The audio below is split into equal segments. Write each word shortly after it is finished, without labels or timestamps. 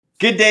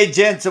Good day,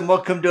 gents, and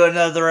welcome to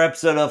another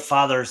episode of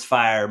Father's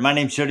Fire. My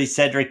name's Jody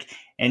Cedric,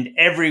 and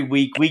every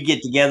week we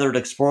get together to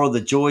explore the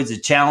joys, the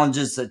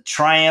challenges, the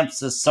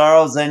triumphs, the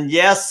sorrows, and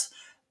yes,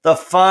 the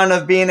fun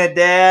of being a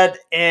dad.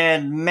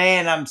 And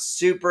man, I'm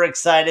super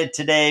excited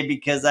today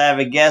because I have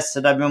a guest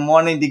that I've been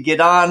wanting to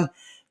get on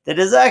that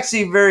is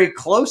actually very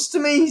close to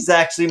me. He's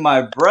actually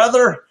my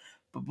brother.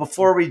 But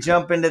before we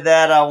jump into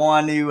that, I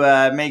want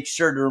to make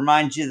sure to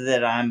remind you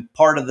that I'm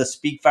part of the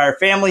Speak Fire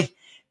family.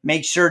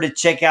 Make sure to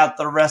check out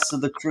the rest of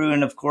the crew.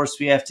 And of course,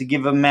 we have to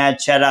give a mad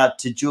shout out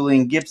to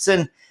Julian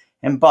Gibson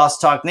and Boss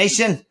Talk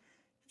Nation.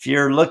 If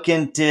you're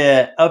looking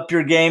to up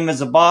your game as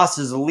a boss,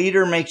 as a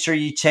leader, make sure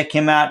you check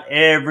him out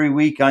every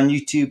week on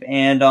YouTube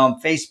and on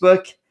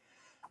Facebook.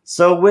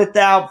 So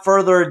without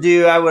further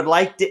ado, I would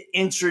like to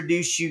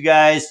introduce you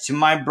guys to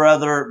my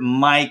brother,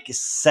 Mike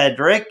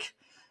Cedric.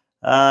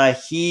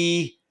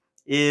 He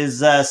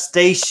is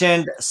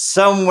stationed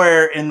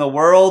somewhere in the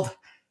world.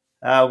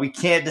 We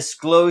can't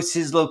disclose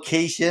his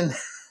location.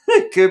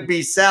 It could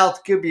be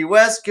south, could be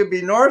west, could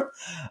be north.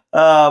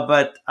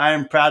 But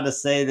I'm proud to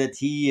say that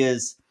he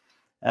is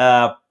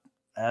a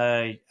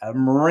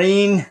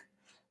Marine.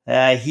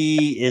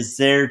 He is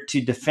there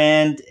to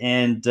defend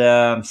and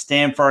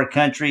stand for our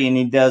country, and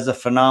he does a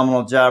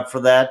phenomenal job for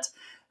that.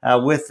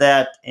 With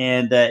that,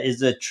 and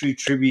is a true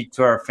tribute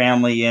to our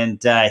family, and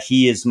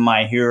he is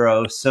my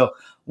hero. So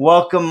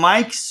welcome,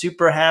 Mike.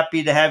 Super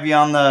happy to have you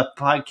on the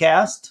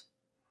podcast.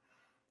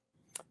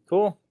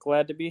 Cool.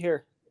 Glad to be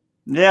here.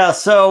 Yeah.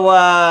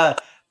 So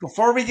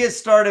before we get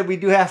started, we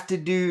do have to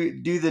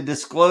do the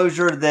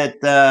disclosure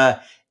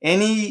that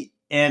any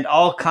and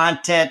all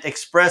content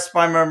expressed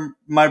by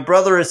my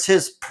brother is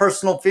his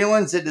personal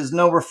feelings. It is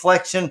no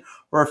reflection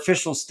or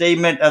official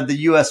statement of the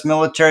U.S.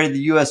 military, the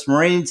U.S.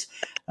 Marines.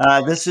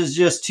 This is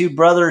just two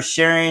brothers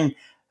sharing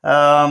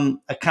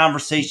a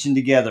conversation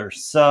together.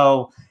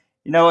 So,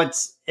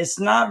 it's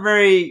not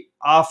very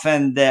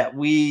often that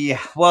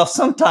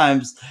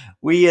sometimes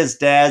we as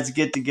dads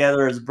get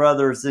together as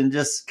brothers and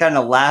just kind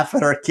of laugh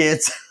at our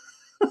kids,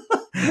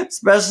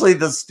 especially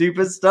the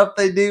stupid stuff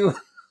they do.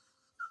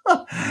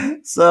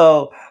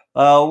 So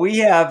we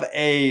have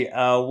a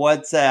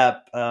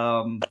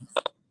WhatsApp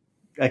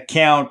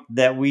account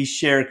that we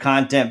share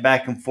content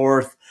back and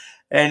forth.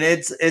 And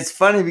it's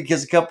funny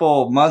because a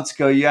couple of months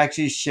ago, you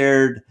actually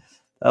shared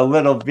a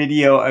little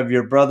video of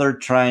your brother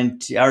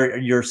or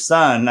your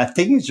son, I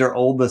think it's your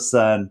oldest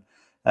son,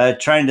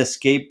 trying to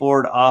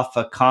skateboard off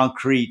a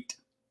concrete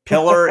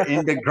pillar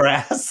into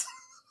grass.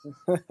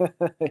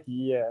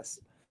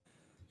 Yes.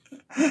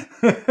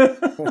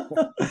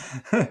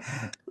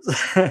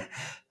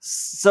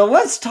 So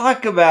let's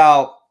talk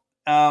about,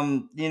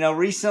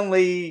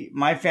 recently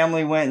my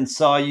family went and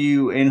saw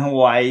you in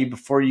Hawaii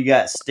before you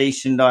got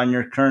stationed on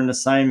your current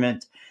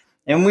assignment,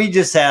 and we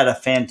just had a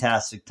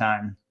fantastic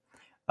time.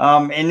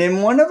 And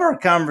in one of our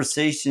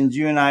conversations,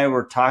 you and I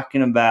were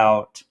talking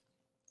about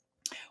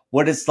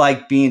what it's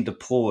like being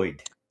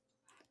deployed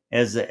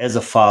as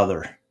a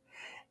father.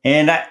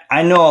 And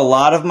I know a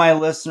lot of my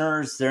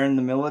listeners, they're in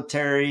the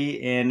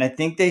military, and I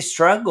think they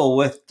struggle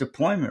with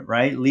deployment,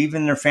 right?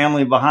 Leaving their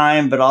family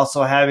behind, but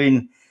also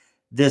having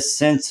this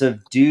sense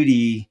of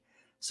duty.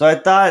 So I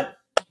thought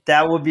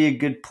that would be a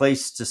good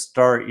place to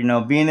start,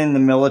 being in the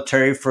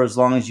military for as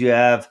long as you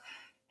have.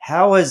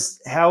 How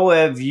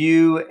have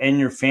you and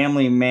your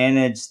family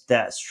managed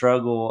that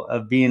struggle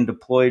of being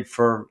deployed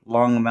for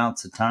long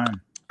amounts of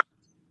time?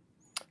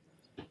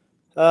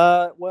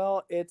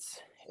 Well,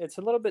 it's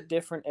a little bit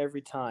different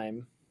every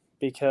time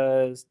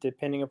because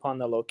depending upon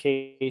the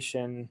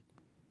location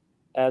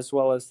as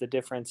well as the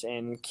difference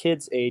in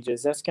kids'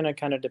 ages, that's going to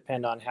kind of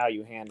depend on how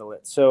you handle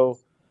it. So,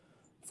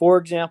 for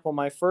example,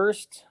 my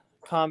first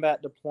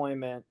combat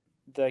deployment,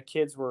 the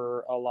kids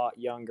were a lot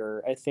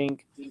younger. I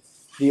think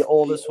the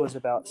oldest was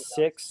about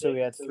 6, so we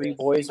had 3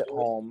 boys at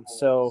home.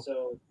 So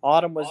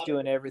Autumn was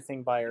doing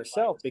everything by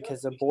herself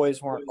because the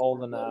boys weren't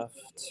old enough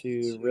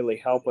to really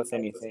help with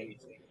anything.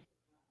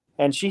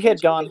 And she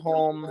had gone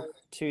home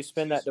to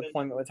spend that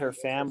deployment with her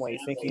family,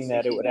 thinking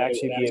that it would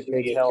actually be a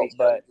big help.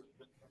 But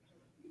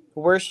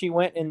where she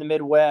went in the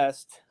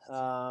Midwest,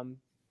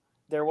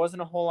 there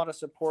wasn't a whole lot of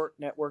support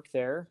network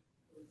there.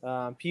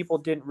 People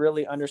didn't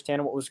really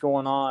understand what was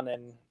going on,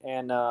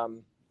 and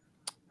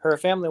her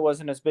family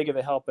wasn't as big of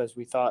a help as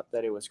we thought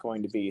that it was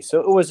going to be. So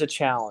it was a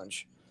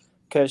challenge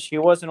because she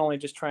wasn't only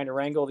just trying to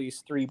wrangle these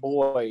 3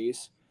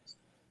 boys.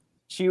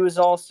 She was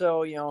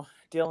also,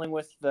 dealing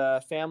with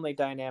the family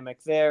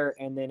dynamic there.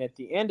 And then at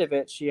the end of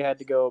it, she had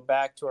to go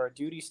back to our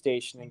duty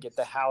station and get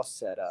the house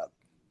set up.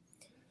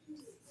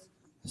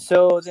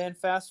 So then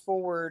fast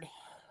forward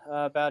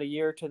about a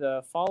year to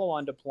the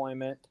follow-on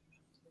deployment.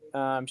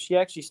 She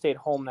actually stayed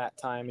home that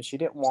time, and she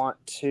didn't want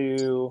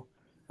to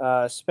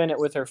spend it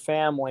with her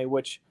family,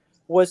 which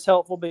was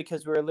helpful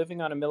because we were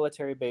living on a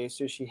military base.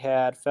 So she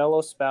had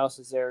fellow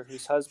spouses there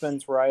whose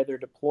husbands were either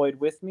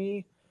deployed with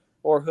me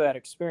or who had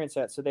experienced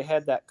that. So they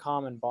had that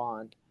common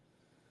bond.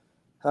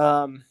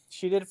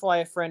 She did fly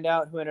a friend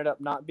out who ended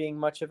up not being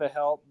much of a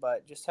help,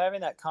 but just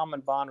having that common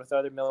bond with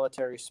other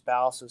military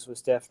spouses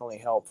was definitely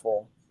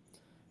helpful.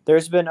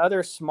 There's been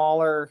other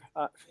smaller,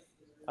 I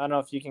don't know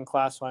if you can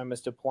classify them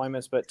as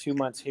deployments, but 2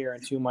 months here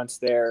and 2 months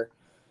there.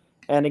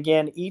 And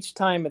again, each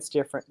time it's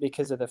different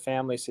because of the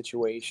family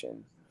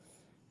situation.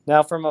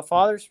 Now, from a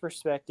father's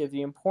perspective,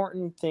 the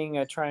important thing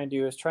I try and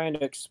do is trying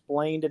to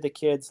explain to the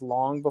kids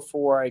long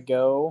before I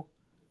go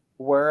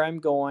where I'm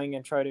going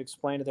and try to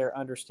explain to their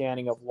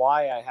understanding of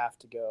why I have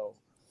to go.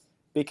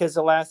 Because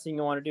the last thing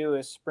you want to do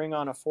is spring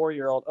on a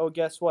 4-year-old, oh,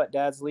 guess what?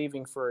 Dad's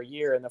leaving for a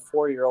year. And the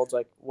 4-year-old's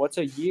like, what's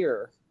a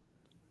year?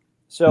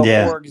 So,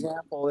 Yeah. for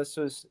example, this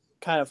was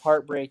kind of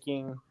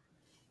heartbreaking.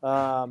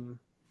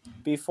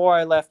 Before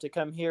I left to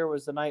come here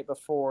was the night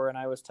before, and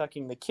I was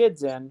tucking the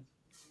kids in.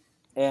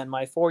 And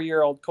my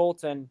 4-year-old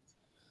Colton,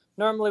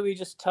 normally we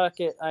just tuck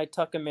it. I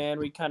tuck him in.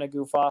 We kind of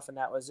goof off, and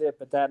that was it.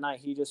 But that night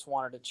he just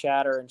wanted to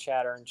chatter and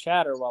chatter and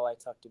chatter while I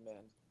tucked him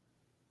in,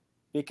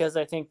 because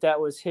I think that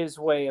was his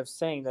way of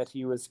saying that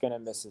he was going to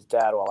miss his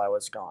dad while I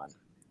was gone.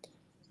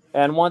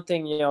 And one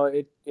thing,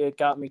 it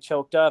got me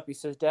choked up. He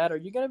says, "Dad, are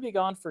you going to be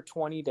gone for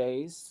 20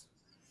 days?"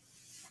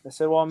 I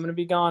said, "Well, I'm going to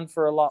be gone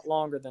for a lot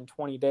longer than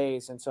 20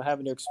 days." And so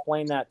having to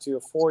explain that to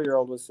a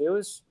 4-year-old was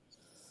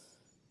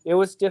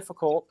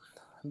difficult.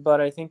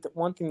 But I think that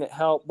one thing that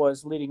helped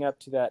was leading up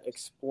to that,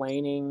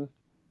 explaining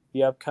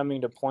the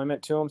upcoming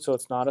deployment to him so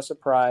it's not a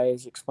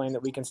surprise, explain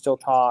that we can still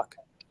talk.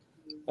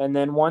 And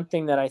then one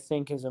thing that I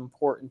think is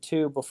important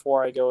too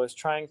before I go is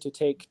trying to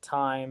take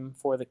time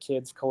for the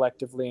kids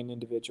collectively and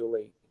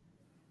individually.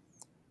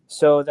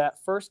 So that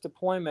first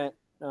deployment,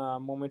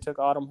 when we took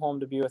Autumn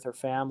home to be with her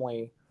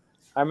family,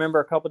 I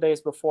remember a couple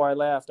days before I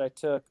left, I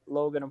took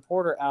Logan and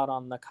Porter out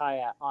on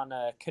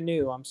a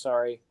canoe. I'm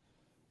sorry,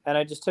 and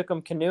I just took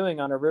them canoeing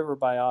on a river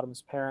by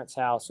Autumn's parents'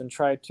 house and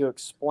tried to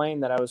explain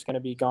that I was going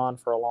to be gone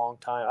for a long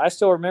time. I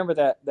still remember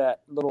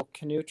that little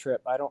canoe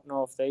trip. I don't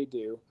know if they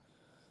do.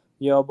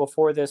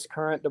 Before this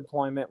current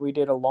deployment, we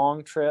did a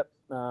long trip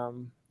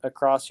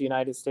across the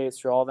United States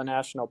through all the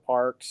national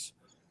parks.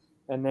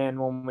 And then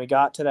when we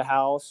got to the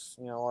house,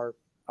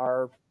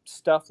 our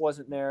stuff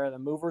wasn't there. The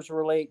movers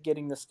were late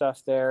getting the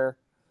stuff there,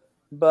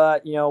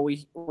 but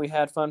we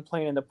had fun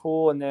playing in the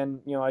pool. And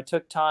then I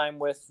took time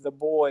with the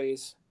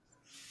boys,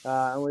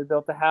 and we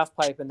built a half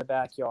pipe in the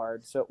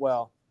backyard. So,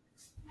 well,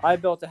 I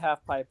built a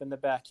half pipe in the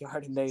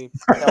backyard, and they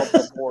held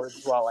the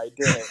boards while I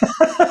did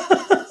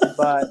it.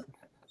 But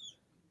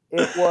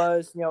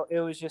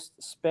it was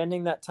just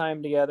spending that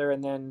time together.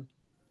 And then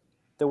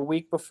the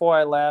week before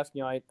I left,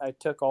 I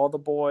took all the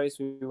boys.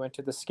 We went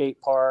to the skate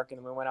park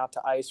and we went out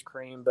to ice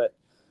cream. But,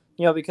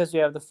 because we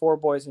have the 4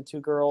 boys and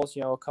 2 girls,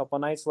 a couple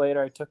of nights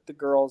later, I took the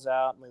girls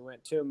out and we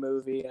went to a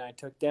movie and I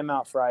took them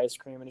out for ice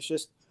cream. And it's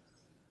just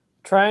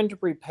trying to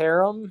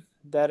prepare them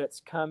that it's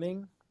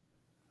coming,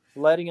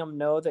 letting them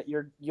know that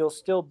you'll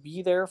still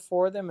be there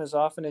for them as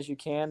often as you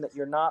can, that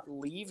you're not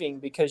leaving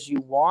because you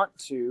want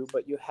to,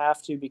 but you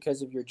have to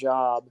because of your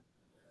job.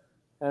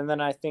 And then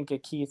I think a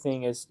key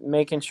thing is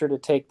making sure to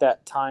take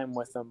that time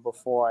with them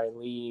before I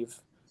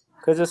leave,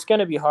 because it's going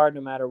to be hard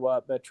no matter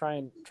what. But try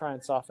and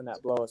soften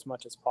that blow as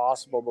much as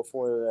possible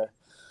before the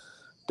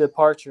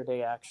departure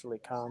day actually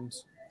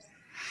comes.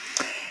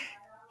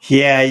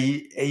 Yeah,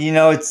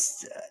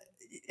 it's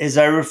as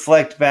I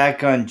reflect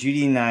back on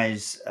Judy and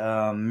I's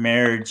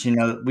marriage.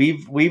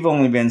 We've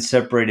only been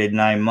separated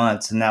 9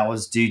 months, and that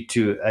was due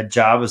to a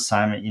job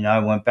assignment. I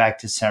went back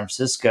to San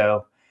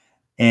Francisco,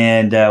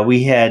 and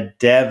we had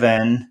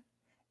Devin,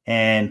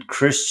 and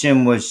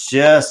Christian was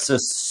just a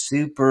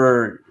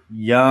super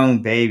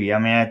young baby. I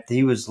mean,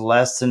 he was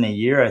less than a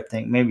year, I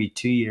think, maybe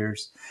 2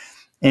 years,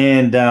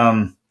 and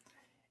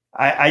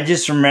I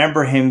just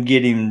remember him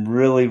getting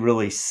really,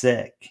 really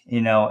sick,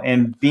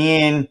 and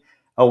being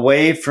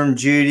away from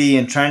Judy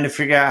and trying to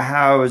figure out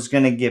how I was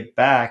going to get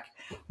back.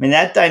 I mean,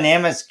 that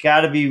dynamic's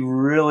got to be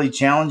really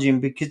challenging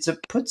because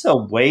it puts a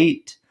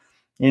weight,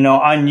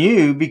 on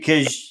you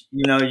because,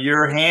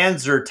 your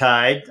hands are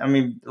tied. I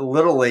mean,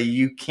 literally,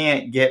 you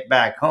can't get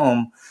back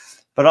home,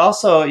 but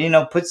also,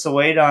 puts the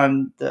weight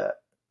on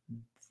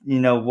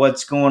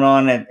what's going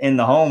on in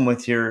the home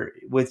with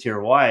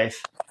your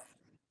wife.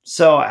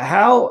 So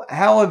how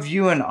have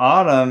you and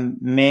Autumn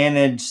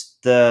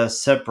managed the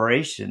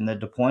separation, the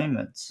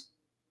deployments?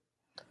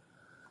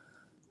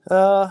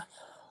 Uh,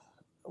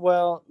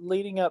 well,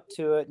 leading up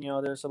to it,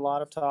 there's a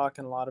lot of talk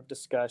and a lot of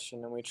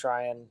discussion, and we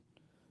try and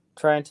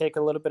take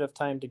a little bit of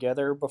time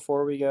together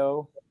before we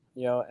go,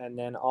 and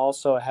then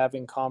also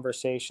having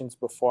conversations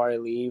before I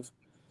leave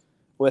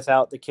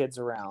without the kids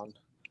around,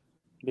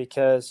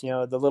 because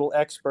the little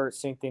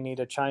experts think they need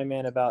to chime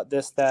in about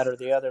this, that, or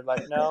the other.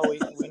 Like, no,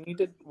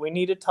 we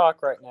need to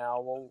talk right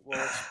now. We'll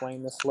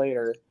explain this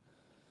later.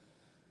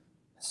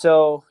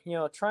 So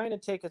trying to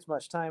take as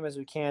much time as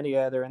we can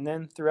together, and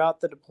then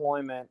throughout the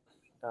deployment,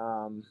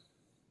 um,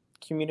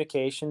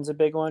 communication's a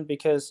big one,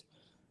 because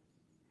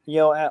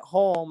at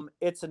home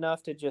it's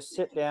enough to just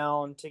sit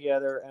down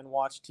together and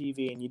watch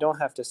TV, and you don't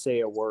have to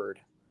say a word.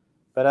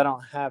 But I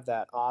don't have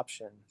that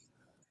option.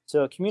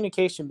 So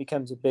communication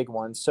becomes a big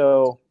one.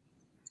 So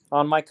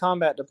on my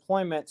combat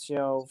deployments,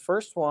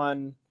 first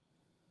one,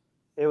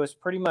 it was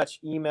pretty much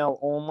email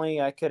only.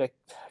 I could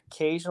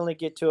occasionally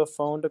get to a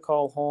phone to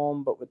call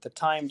home, but with the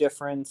time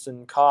difference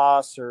and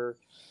costs, or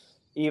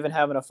even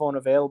having a phone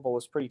available,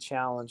 was pretty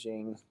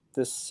challenging.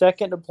 The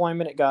second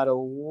deployment, it got a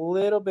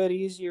little bit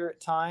easier at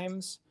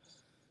times.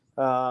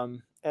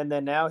 And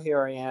then now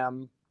here I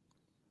am.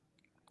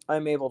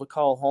 I'm able to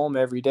call home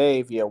every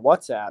day via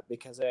WhatsApp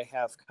because I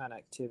have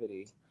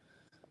connectivity.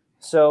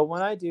 So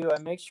when I do, I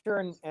make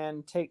sure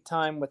and take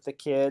time with the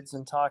kids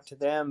and talk to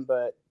them.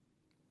 But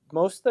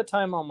most of the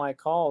time on my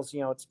calls,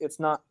 it's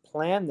not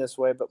planned this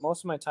way, but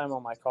most of my time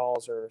on my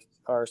calls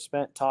are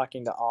spent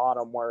talking to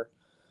Autumn, where,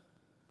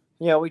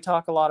 we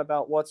talk a lot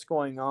about what's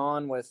going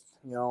on with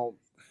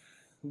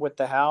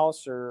the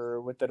house or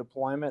with the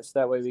deployments.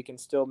 That way we can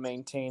still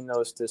maintain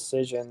those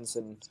decisions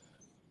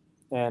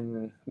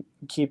and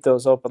keep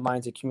those open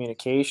lines of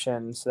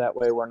communication. So that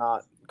way we're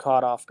not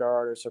caught off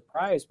guard or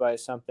surprised by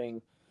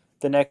something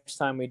the next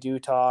time we do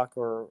talk,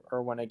 or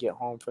when I get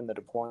home from the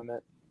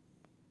deployment.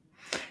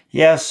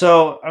 Yeah,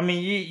 so I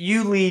mean,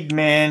 you lead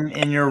men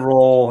in your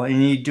role,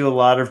 and you do a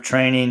lot of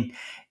training.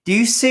 Do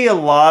you see a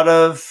lot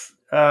of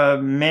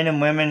men and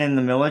women in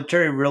the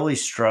military really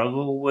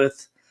struggle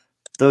with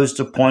those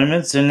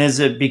deployments, and is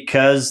it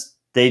because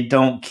they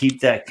don't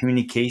keep that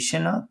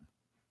communication up?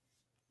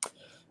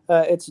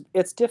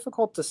 It's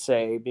difficult to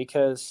say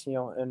because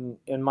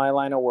in my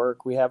line of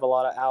work we have a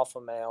lot of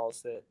alpha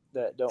males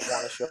that don't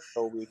want to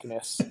show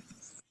weakness,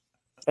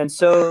 and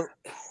so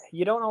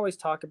you don't always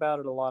talk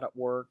about it a lot at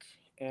work.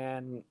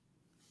 And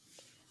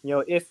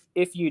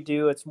if you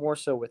do, it's more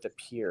so with a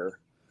peer.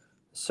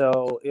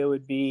 So it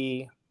would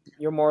be,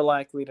 you're more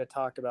likely to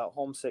talk about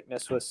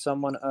homesickness with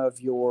someone of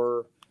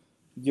your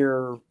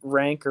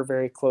rank or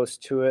very close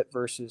to it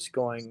versus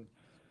going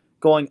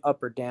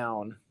up or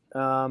down.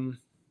 And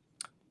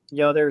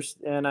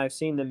I've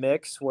seen the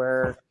mix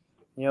where,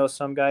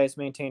 some guys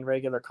maintain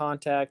regular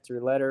contact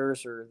through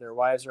letters, or their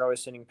wives are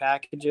always sending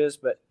packages.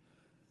 But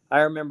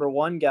I remember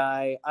one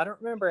guy, I don't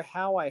remember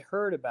how I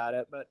heard about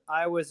it, but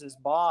I was his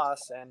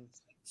boss, and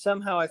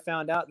somehow I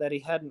found out that he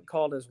hadn't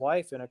called his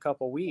wife in a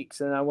couple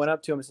weeks. And I went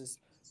up to him and says,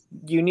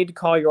 "You need to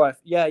call your wife."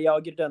 "Yeah, I'll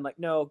get it done." Like,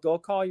 "No, go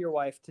call your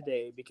wife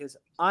today, because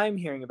I'm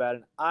hearing about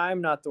it. I'm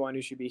not the one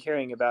who should be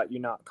hearing about you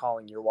not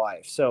calling your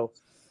wife." So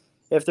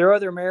if there are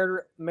other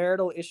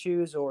marital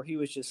issues, or he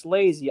was just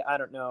lazy, I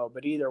don't know.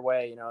 But either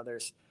way,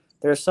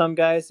 there's some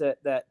guys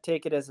that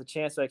take it as a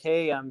chance, like,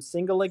 "Hey, I'm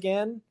single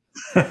again."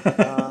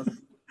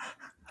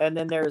 And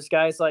then there's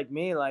guys like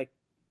me, like,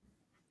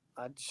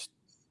 I'd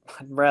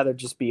rather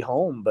just be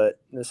home, but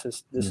this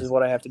is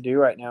what I have to do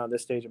right now at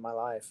this stage of my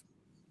life.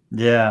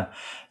 Yeah.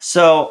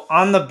 So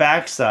on the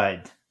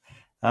backside,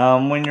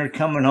 when you're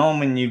coming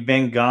home and you've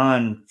been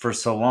gone for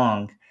so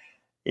long,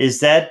 is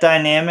that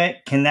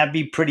dynamic? Can that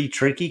be pretty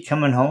tricky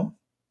coming home?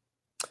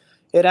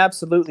 It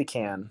absolutely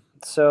can.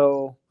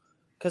 So,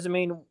 because I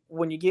mean,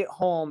 when you get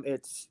home,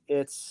 it's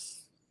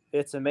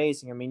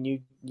amazing. I mean,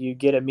 you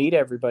get to meet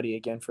everybody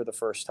again for the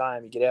first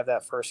time. You get to have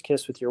that first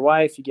kiss with your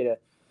wife. You get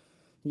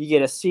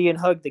to see and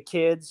hug the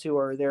kids, who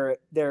are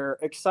they're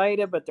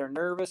excited, but they're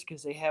nervous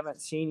because they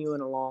haven't seen you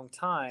in a long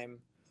time.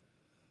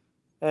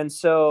 And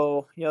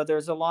so,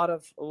 there's a lot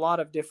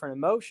of different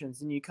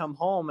emotions. And you come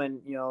home,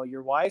 and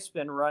your wife's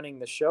been running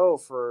the show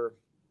for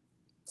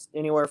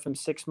anywhere from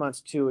 6 months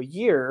to a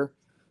year.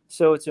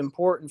 So it's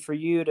important for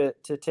you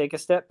to take a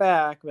step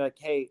back, be like,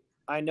 "Hey,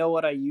 I know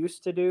what I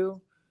used to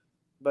do,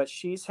 but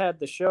she's had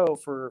the show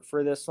for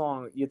this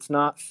long. It's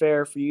not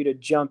fair for you to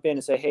jump in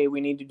and say, 'Hey,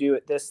 we need to do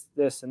it this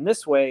and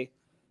this way,'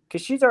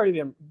 because she's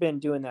already been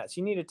doing that.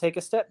 So you need to take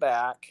a step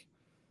back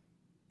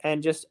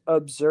and just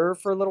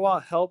observe for a little while,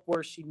 help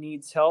where she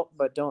needs help,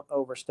 but don't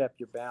overstep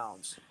your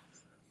bounds."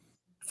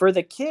 For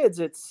the kids,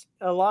 it's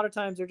a lot of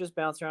times they're just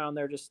bouncing around.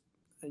 They're just,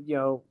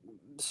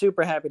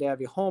 super happy to have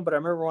you home. But I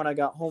remember when I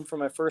got home from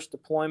my first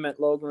deployment,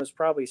 Logan was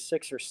probably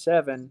 6 or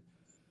 7,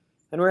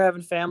 and we're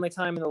having family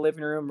time in the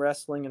living room,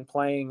 wrestling and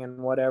playing and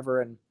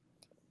whatever.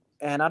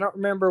 And I don't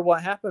remember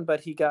what happened,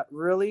 but he got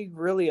really,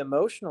 really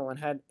emotional,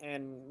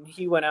 and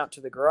he went out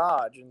to the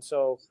garage. And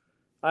so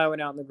I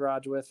went out in the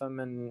garage with him,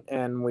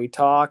 and we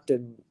talked,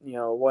 and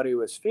what he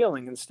was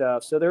feeling and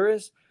stuff. So there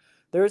is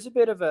a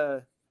bit of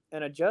an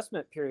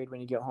adjustment period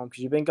when you get home,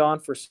 because you've been gone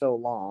for so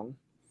long.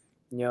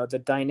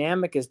 The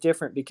dynamic is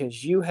different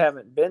because you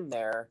haven't been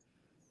there.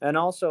 And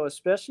also,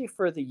 especially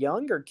for the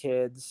younger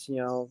kids,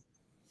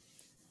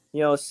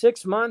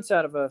 6 months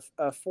out of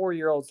a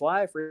 4-year-old's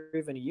life, or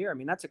even a year, I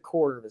mean, that's a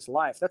quarter of his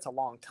life. That's a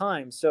long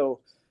time.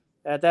 So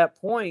at that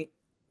point,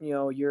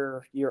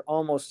 you're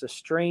almost a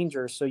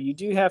stranger. So you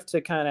do have to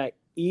kind of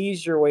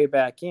ease your way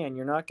back in.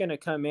 You're not going to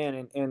come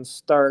in and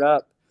start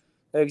up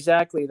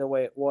exactly the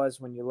way it was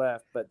when you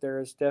left, but there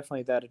is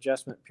definitely that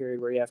adjustment period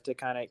where you have to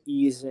kind of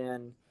ease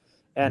in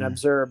and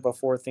observe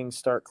before things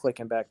start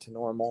clicking back to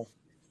normal.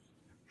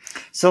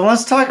 So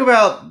let's talk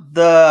about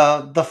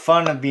the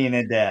fun of being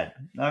a dad.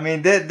 I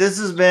mean, this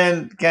has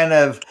been kind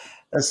of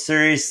a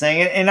serious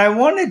thing, and I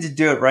wanted to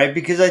do it right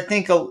because I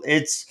think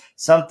it's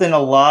something a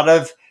lot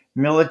of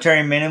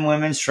military men and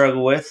women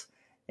struggle with,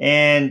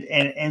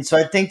 and so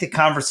I think the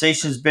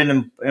conversation's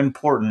been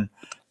important.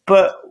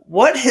 But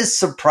what has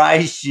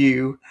surprised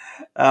you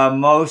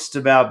most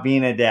about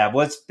being a dad?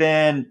 What's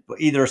been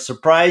either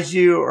surprised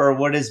you or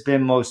what has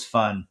been most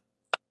fun?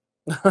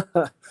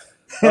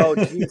 Oh,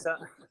 geez,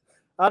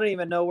 I don't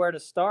even know where to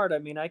start. I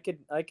mean, I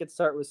could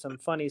start with some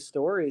funny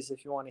stories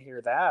if you want to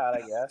hear that,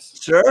 I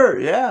guess. Sure,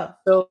 yeah.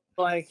 So,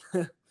 like,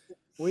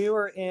 we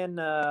were in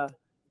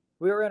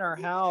our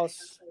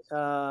house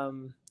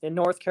in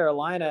North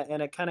Carolina,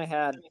 and it kind of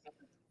had,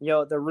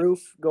 the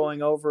roof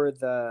going over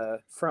the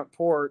front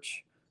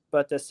porch,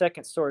 but the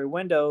second story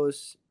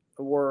windows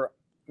were,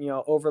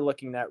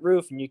 overlooking that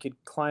roof, and you could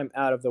climb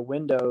out of the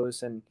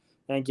windows and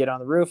get on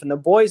the roof. And the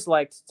boys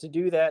liked to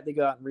do that. They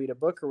go out and read a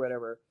book or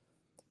whatever.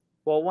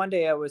 Well, one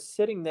day I was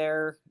sitting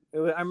there.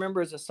 I remember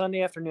it was a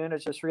Sunday afternoon. I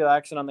was just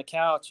relaxing on the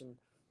couch, and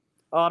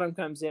Autumn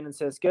comes in and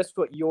says, "Guess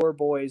what your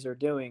boys are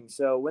doing?"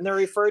 So when they're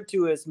referred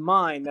to as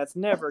mine, that's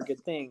never a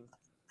good thing.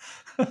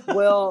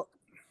 Well,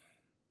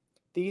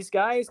 these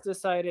guys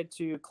decided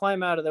to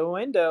climb out of the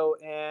window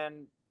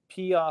and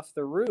pee off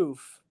the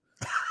roof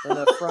in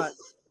the front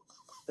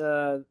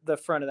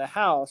of the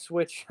house,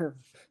 which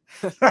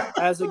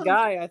as a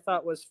guy I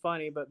thought was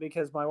funny, but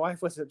because my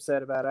wife was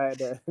upset about it, I had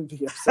to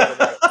be upset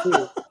about it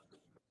too.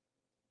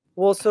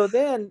 Well, so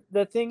then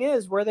the thing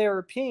is, where they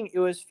were peeing, it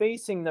was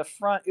facing the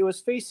front, it was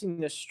facing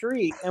the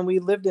street, and we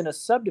lived in a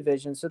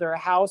subdivision, so there are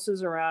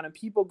houses around and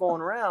people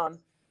going around.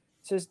 It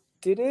says,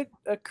 did it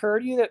occur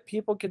to you that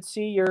people could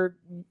see your,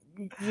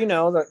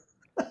 the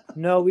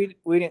no, we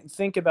didn't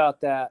think about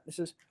that. It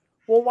says,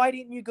 well, why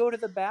didn't you go to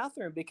the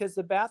bathroom? Because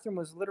the bathroom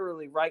was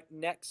literally right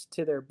next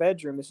to their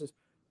bedroom. It says,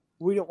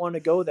 we didn't want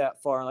to go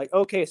that far. Like,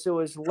 okay, so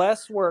it was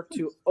less work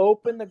to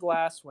open the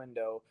glass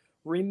window,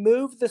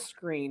 remove the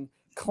screen,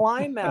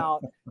 climb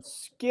out,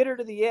 skitter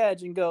to the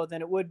edge, and go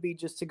than it would be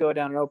just to go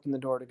down and open the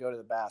door to go to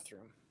the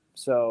bathroom.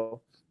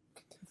 So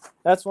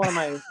that's one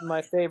of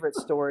my favorite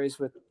stories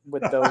with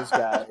those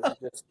guys.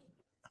 Just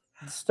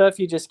stuff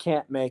you just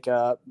can't make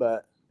up.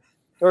 But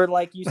or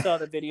like you saw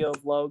the video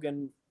of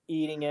Logan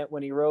eating it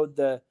when he rode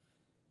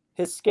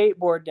his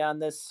skateboard down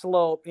this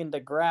slope into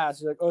grass.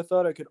 He's like, oh, I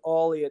thought I could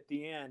ollie at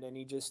the end, and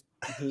he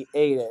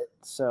ate it.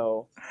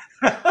 So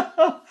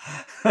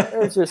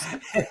it's just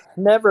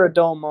never a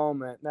dull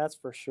moment, that's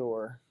for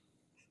sure.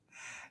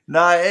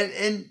 No,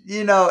 and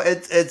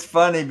it's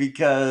funny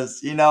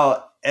because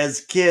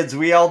as kids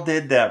we all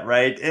did that,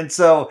 right? And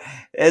so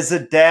as a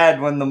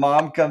dad, when the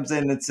mom comes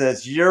in and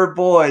says your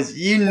boys,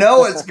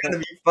 it's going to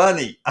be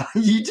funny.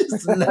 You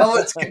just know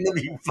it's going to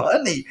be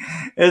funny.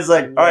 It's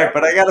like, all right, Yep.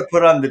 but I got to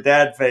put on the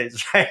dad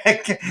face,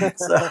 right?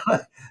 So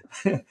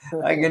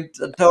I can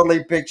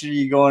totally picture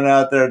you going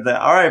out there.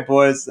 All right,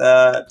 boys,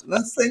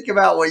 let's think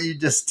about what you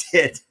just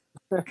did.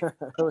 It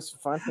was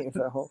funny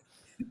though.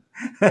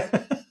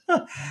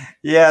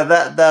 Yeah,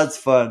 that's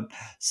fun.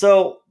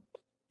 So,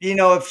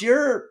 if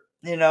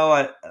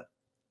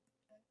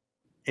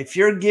if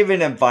you're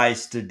giving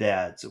advice to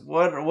dads,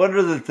 what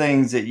are the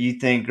things that you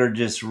think are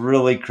just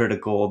really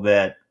critical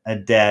that a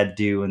dad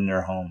do in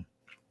their home?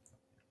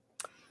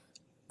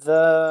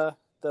 The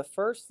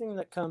first thing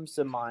that comes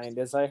to mind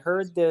is I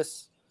heard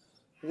this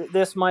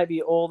might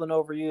be old and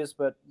overused,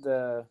 but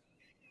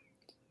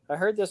I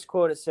heard this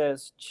quote. It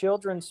says,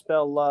 "Children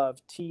spell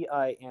love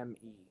Time."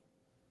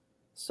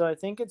 So I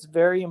think it's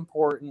very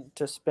important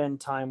to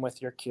spend time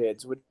with your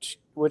kids,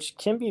 which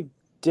can be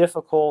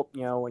difficult,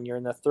 when you're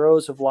in the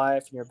throes of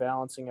life and you're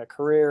balancing a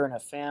career and a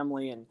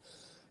family and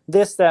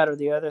this, that, or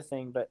the other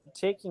thing. But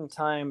taking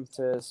time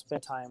to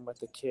spend time with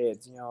the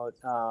kids,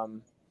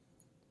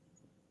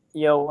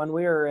 when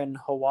we were in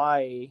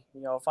Hawaii,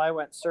 if I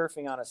went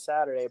surfing on a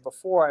Saturday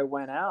before I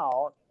went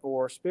out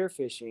or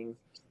spearfishing,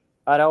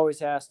 I'd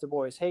always ask the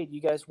boys, "Hey, do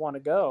you guys want to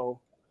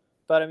go?"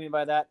 But I mean,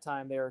 by that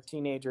time they were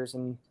teenagers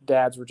and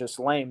dads were just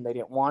lame; they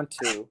didn't want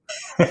to.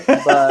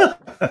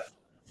 But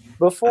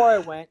before I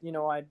went,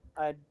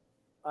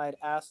 I'd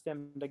ask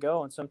them to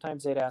go, and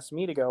sometimes they'd ask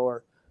me to go.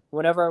 Or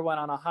whenever I went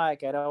on a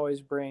hike, I'd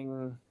always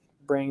bring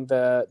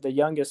the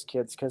youngest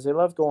kids because they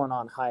love going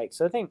on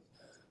hikes. I think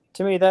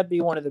to me that'd be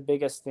one of the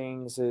biggest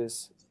things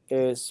is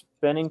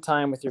spending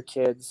time with your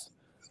kids.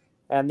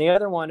 And the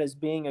other one is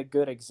being a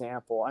good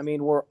example. I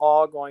mean, we're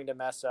all going to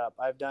mess up.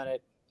 I've done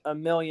it a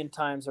million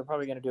times. I'm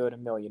probably going to do it a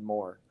million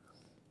more.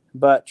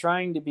 But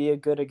trying to be a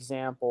good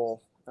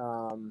example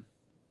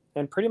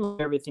in pretty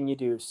much everything you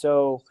do.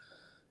 So,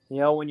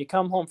 when you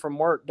come home from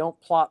work, don't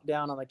plop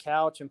down on the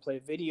couch and play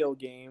video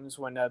games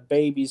when a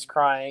baby's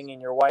crying and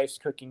your wife's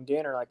cooking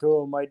dinner. Like,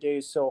 oh, my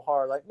day's so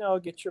hard. Like, no,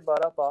 get your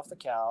butt up off the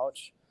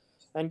couch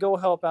and go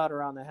help out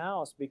around the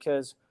house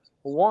because,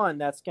 one,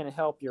 that's going to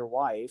help your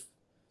wife.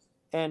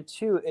 And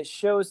two, it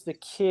shows the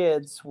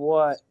kids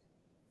what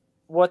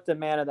the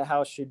man of the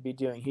house should be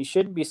doing. He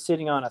shouldn't be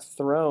sitting on a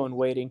throne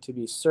waiting to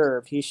be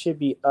served. He should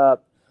be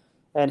up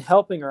and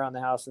helping around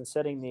the house and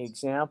setting the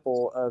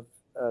example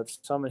of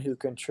someone who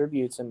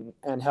contributes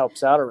and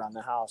helps out around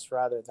the house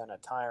rather than a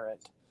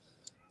tyrant.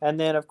 And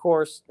then, of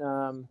course,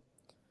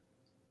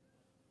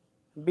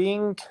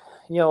 being,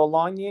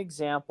 along the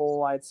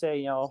example, I'd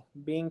say,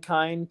 being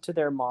kind to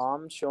their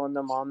mom, showing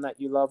the mom that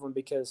you love them,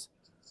 because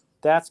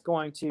that's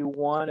going to,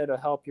 one, it'll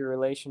help your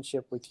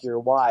relationship with your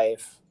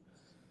wife.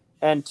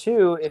 And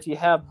two, if you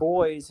have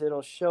boys,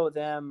 it'll show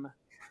them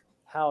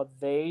how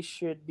they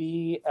should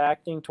be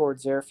acting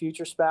towards their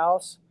future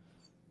spouse.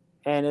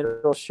 And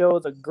it'll show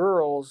the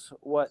girls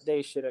what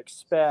they should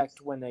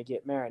expect when they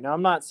get married. Now,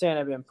 I'm not saying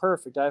I've been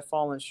perfect. I've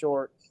fallen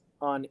short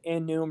on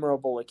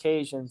innumerable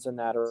occasions in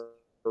that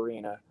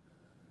arena.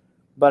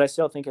 But I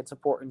still think it's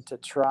important to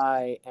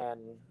try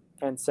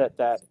and set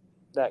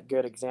that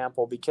good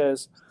example,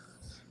 because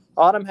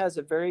Autumn has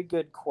a very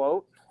good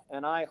quote,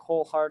 and I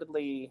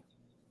wholeheartedly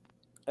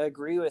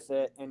agree with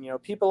it. And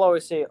people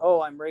always say,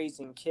 "Oh, I'm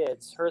raising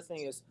kids." Her thing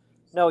is,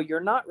 no,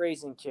 you're not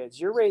raising kids.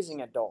 You're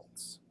raising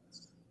adults.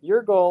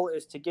 Your goal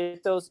is to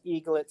get those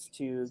eaglets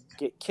to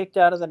get kicked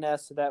out of the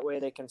nest, so that way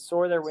they can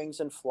soar their wings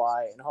and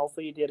fly. And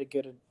hopefully you did a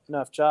good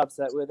enough job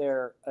so that way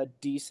they're a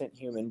decent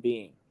human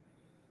being.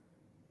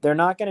 They're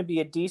not going to be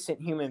a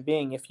decent human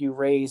being if you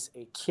raise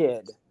a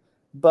kid.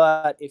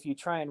 But if you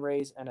try and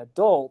raise an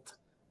adult,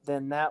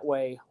 then that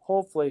way,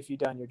 hopefully, if you've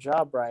done your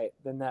job right,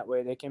 then that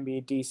way they can be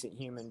a decent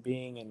human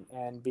being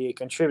and be a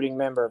contributing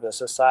member of the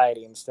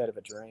society instead of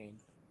a drain.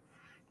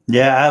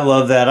 Yeah, I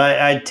love that.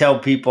 I tell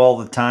people all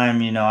the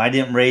time, I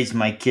didn't raise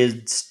my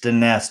kids to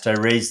nest, I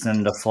raised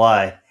them to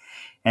fly.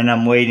 And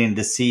I'm waiting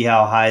to see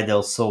how high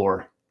they'll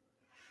soar.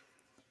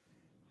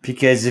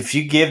 Because if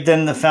you give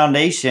them the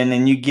foundation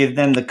and you give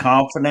them the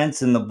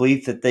confidence and the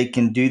belief that they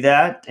can do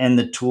that and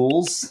the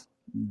tools,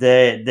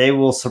 they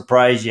will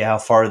surprise you how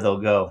far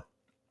they'll go.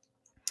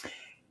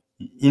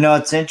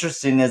 It's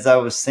interesting as I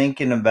was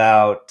thinking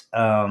about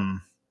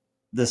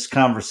this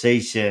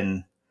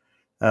conversation.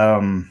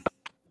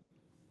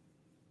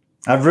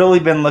 I've really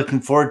been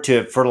looking forward to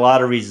it for a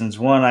lot of reasons.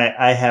 One,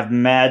 I have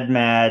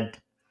mad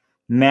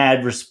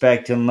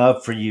respect and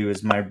love for you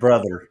as my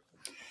brother.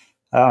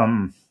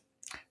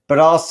 But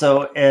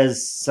also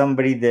as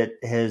somebody that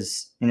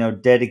has,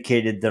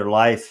 dedicated their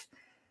life,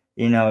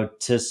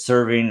 to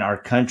serving our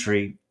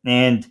country.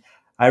 And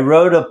I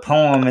wrote a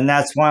poem, and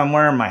that's why I'm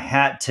wearing my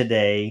hat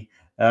today.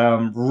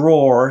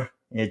 Roar.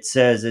 It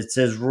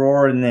says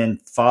roar, and then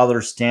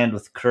father stand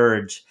with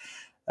courage.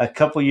 A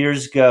couple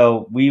years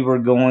ago, we were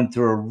going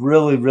through a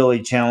really,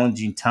 really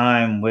challenging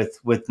time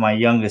with my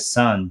youngest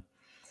son.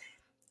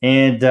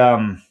 And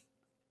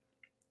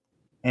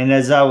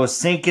as I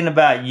was thinking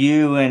about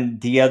you and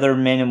the other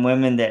men and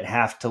women that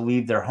have to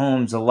leave their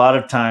homes, a lot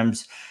of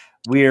times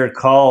we are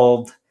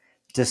called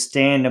to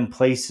stand in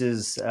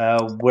places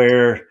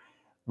where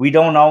we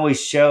don't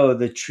always show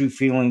the true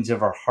feelings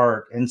of our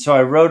heart. And so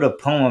I wrote a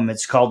poem.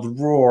 It's called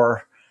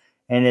Roar,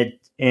 and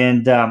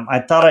I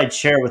thought I'd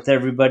share it with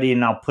everybody,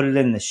 and I'll put it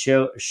in the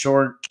show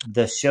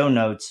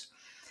notes.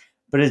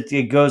 But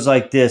it goes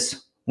like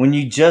this: when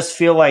you just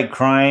feel like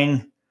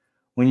crying,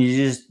 when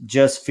you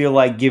just feel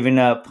like giving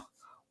up,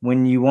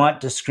 when you want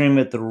to scream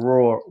at the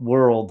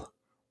world,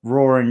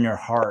 roar in your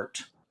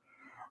heart.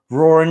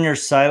 Roar in your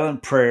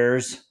silent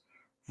prayers.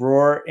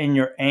 Roar in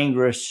your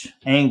anguish.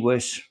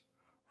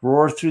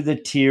 Roar through the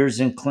tears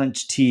and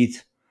clenched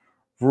teeth.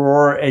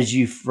 Roar as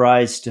you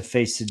rise to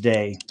face the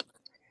day.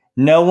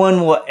 No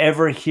one will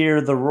ever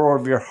hear the roar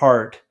of your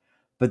heart,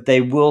 but they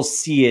will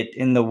see it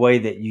in the way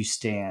that you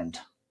stand.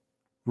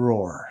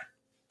 Roar.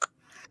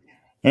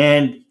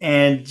 And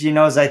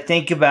as I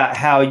think about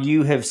how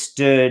you have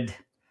stood,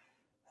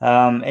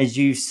 as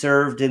you've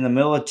served in the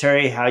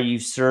military, how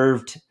you've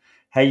stood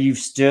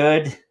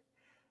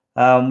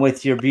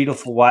with your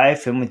beautiful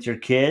wife and with your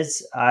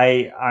kids,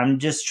 I'm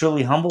just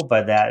truly humbled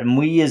by that. And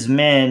we as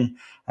men,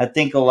 I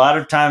think a lot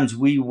of times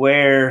we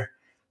wear,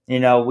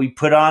 we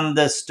put on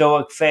the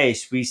stoic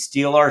face, we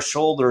steel our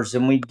shoulders,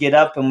 and we get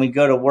up and we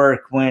go to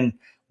work when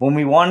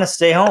we want to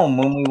stay home,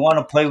 when we want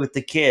to play with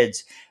the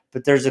kids.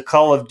 But there's a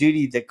call of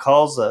duty that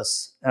calls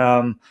us,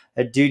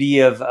 a duty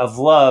of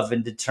love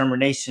and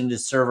determination to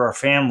serve our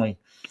family.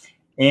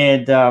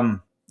 And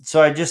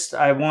so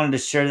I wanted to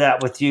share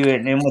that with you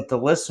and with the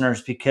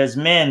listeners, because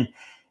men,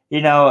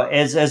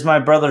 as my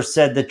brother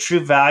said, the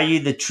true value,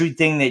 the true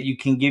thing that you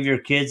can give your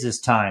kids is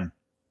time.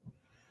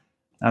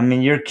 I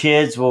mean, your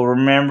kids will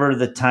remember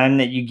the time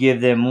that you give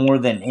them more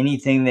than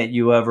anything that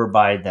you ever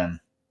buy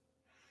them.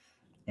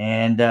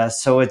 And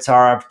so it's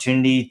our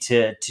opportunity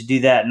to do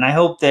that. And I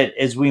hope that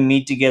as we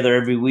meet together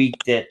every week,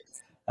 that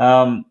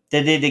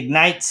it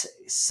ignites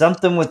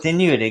something within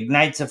you. It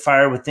ignites a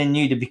fire within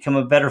you to become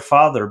a better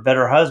father, a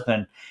better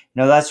husband.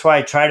 That's why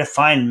I try to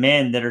find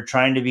men that are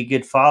trying to be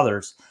good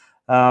fathers,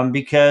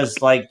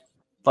 because like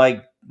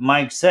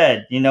Mike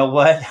said, you know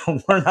what?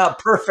 We're not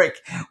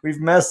perfect. We've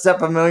messed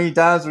up a million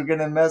times. We're going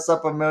to mess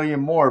up a million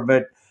more.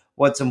 But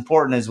what's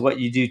important is what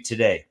you do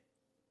today.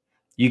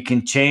 You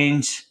can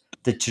change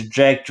the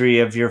trajectory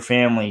of your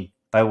family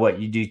by what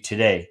you do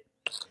today.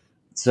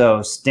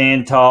 So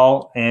stand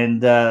tall,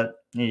 and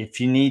if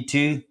you need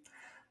to,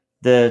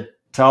 the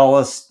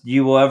tallest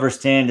you will ever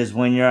stand is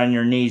when you're on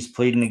your knees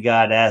pleading to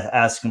God,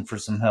 asking for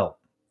some help.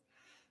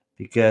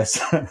 Because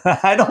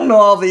I don't know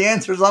all the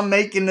answers. I'm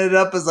making it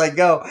up as I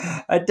go.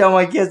 I tell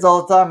my kids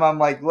all the time, I'm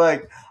like,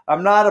 look,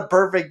 I'm not a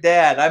perfect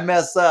dad. I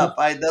mess up.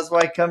 That's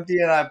why I come to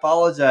you and I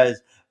apologize.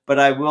 But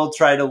I will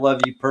try to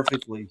love you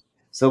perfectly.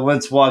 So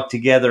let's walk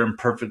together in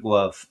perfect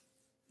love.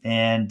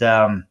 And,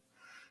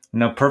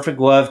 perfect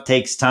love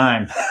takes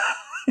time.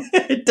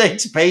 It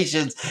takes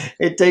patience.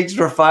 It takes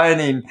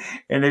refining.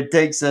 And it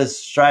takes us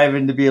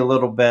striving to be a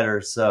little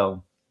better.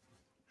 So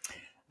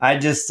I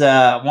just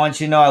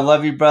want you to know I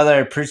love you, brother. I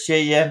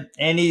appreciate you.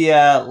 Any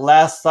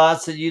last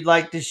thoughts that you'd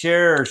like to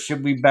share, or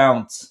should we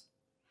bounce?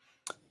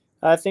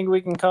 I think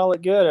we can call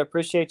it good. I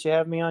appreciate you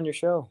having me on your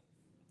show.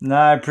 No,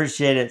 I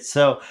appreciate it.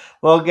 So,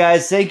 well,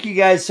 guys, thank you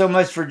guys so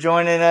much for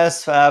joining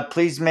us.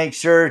 Please make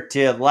sure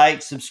to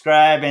like,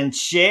 subscribe, and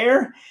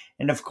share.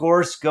 And of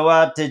course, go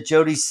out to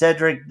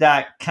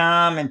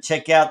jodycedric.com and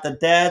check out the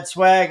dad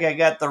swag. I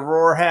got the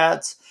Roar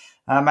hats.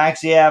 I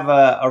actually have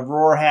a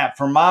Roar hat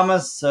for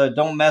mamas, so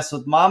don't mess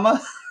with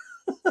mama.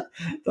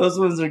 Those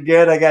ones are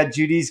good. I got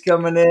Judy's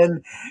coming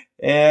in,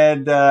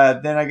 and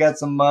then I got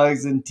some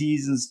mugs and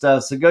teas and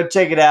stuff. So go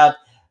check it out.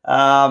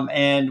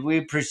 And we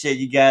appreciate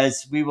you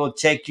guys. We will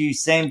check you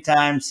same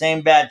time,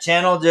 same bat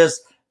channel,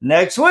 just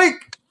next week.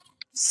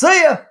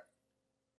 See ya.